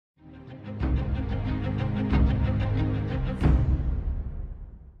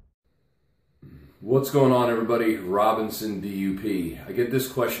What's going on, everybody? Robinson DUP. I get this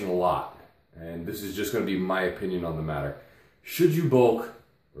question a lot, and this is just going to be my opinion on the matter. Should you bulk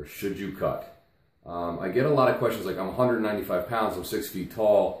or should you cut? I get a lot of questions like, I'm 195 pounds, I'm 6 feet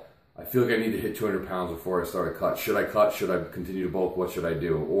tall, I feel like I need to hit 200 pounds before I start a cut. Should I cut? Should I continue to bulk? What should I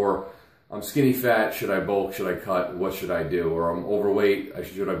do? Or, I'm skinny fat, should I bulk? Should I cut? What should I do? Or I'm overweight,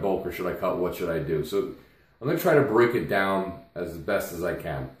 should I bulk or should I cut? What should I do? So I'm going to try to break it down as best as I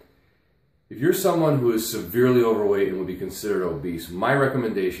can. If you're someone who is severely overweight and would be considered obese, my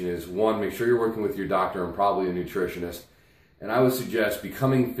recommendation is, one, make sure you're working with your doctor and probably a nutritionist. And I would suggest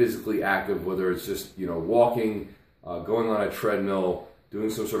becoming physically active, whether it's just, walking, going on a treadmill, doing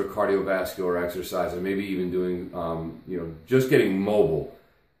some sort of cardiovascular exercise, and maybe even doing, just getting mobile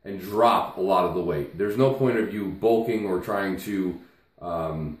and drop a lot of the weight. There's no point of you bulking or trying to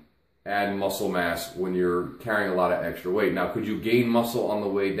add muscle mass when you're carrying a lot of extra weight. Now, could you gain muscle on the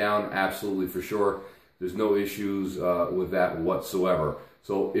way down? Absolutely, for sure. There's no issues with that whatsoever.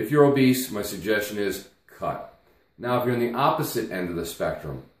 So if you're obese, my suggestion is cut. Now, if you're on the opposite end of the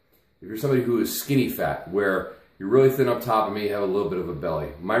spectrum, if you're somebody who is skinny fat, where you're really thin up top and maybe have a little bit of a belly,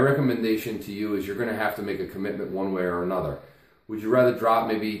 my recommendation to you is you're going to have to make a commitment one way or another. Would you rather drop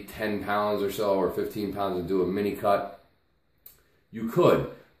maybe 10 pounds or so or 15 pounds and do a mini cut? You could.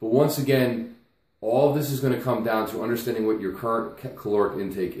 But once again, all of this is going to come down to understanding what your current caloric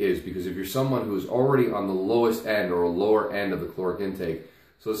intake is, because if you're someone who is already on the lowest end or a lower end of the caloric intake,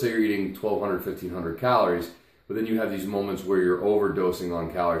 so let's say you're eating 1,200, 1,500 calories, but then you have these moments where you're overdosing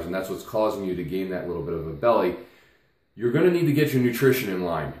on calories, and that's what's causing you to gain that little bit of a belly, you're going to need to get your nutrition in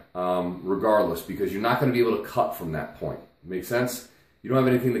line regardless, because you're not going to be able to cut from that point. Make sense? You don't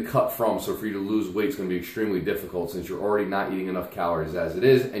have anything to cut from, so for you to lose weight is going to be extremely difficult since you're already not eating enough calories as it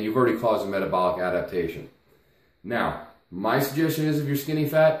is, and you've already caused a metabolic adaptation. Now, my suggestion is if you're skinny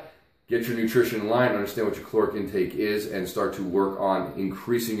fat, get your nutrition in line, understand what your caloric intake is, and start to work on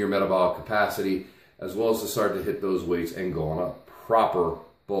increasing your metabolic capacity, as well as to start to hit those weights and go on a proper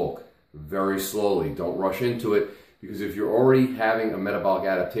bulk very slowly. Don't rush into it, because if you're already having a metabolic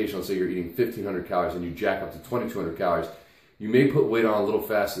adaptation, let's say you're eating 1,500 calories and you jack up to 2,200 calories, you may put weight on a little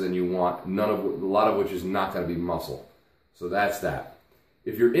faster than you want, a lot of which is not going to be muscle. So that's that.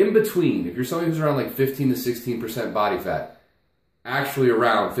 If you're in between, if you're somebody who's around like 15 to 16% body fat, actually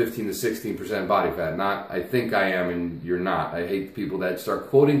around 15 to 16% body fat, not I think I am and you're not. I hate people that start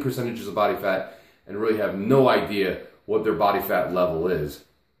quoting percentages of body fat and really have no idea what their body fat level is.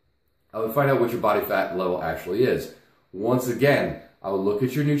 I would find out what your body fat level actually is. Once again, I would look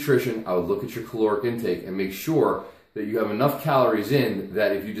at your nutrition, I would look at your caloric intake and make sure that you have enough calories in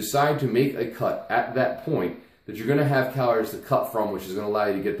that if you decide to make a cut at that point, that you're going to have calories to cut from, which is going to allow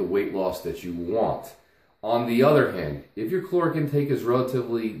you to get the weight loss that you want. On the other hand, if your caloric intake is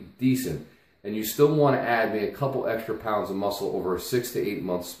relatively decent and you still want to add maybe a couple extra pounds of muscle over a 6 to 8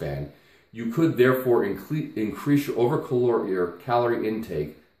 month span, you could therefore increase your calorie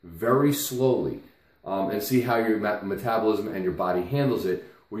intake very slowly and see how your metabolism and your body handles it,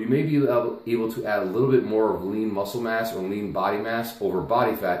 where you may be able to add a little bit more of lean muscle mass or lean body mass over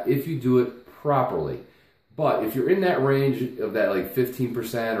body fat if you do it properly. But if you're in that range of that like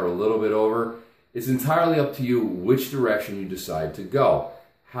 15% or a little bit over, it's entirely up to you which direction you decide to go.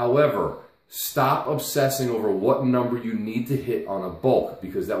 However, stop obsessing over what number you need to hit on a bulk,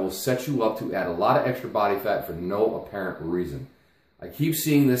 because that will set you up to add a lot of extra body fat for no apparent reason. I keep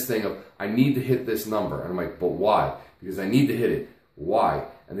seeing this thing of, I need to hit this number. And I'm like, but why? Because I need to hit it. Why?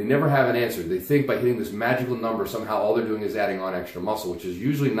 And they never have an answer. They think by hitting this magical number, somehow all they're doing is adding on extra muscle, which is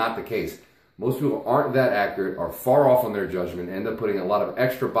usually not the case. Most people aren't that accurate, are far off on their judgment, and end up putting a lot of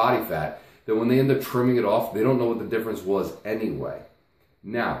extra body fat that when they end up trimming it off, they don't know what the difference was anyway.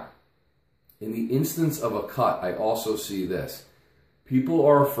 Now, in the instance of a cut, I also see this. People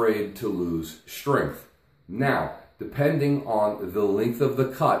are afraid to lose strength. Now, depending on the length of the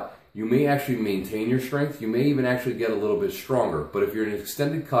cut, you may actually maintain your strength. You may even actually get a little bit stronger. But if you're in an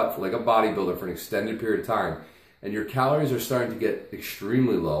extended cut, for like a bodybuilder for an extended period of time, and your calories are starting to get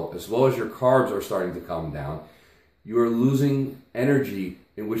extremely low, as well as your carbs are starting to come down, you are losing energy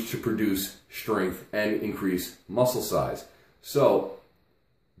in which to produce strength and increase muscle size. So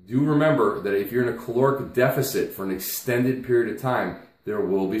do remember that if you're in a caloric deficit for an extended period of time, there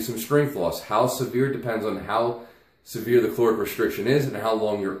will be some strength loss. How severe depends on how severe the caloric restriction is and how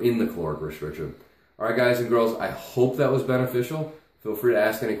long you're in the caloric restriction. All right, guys and girls, I hope that was beneficial. Feel free to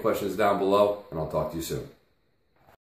ask any questions down below, and I'll talk to you soon.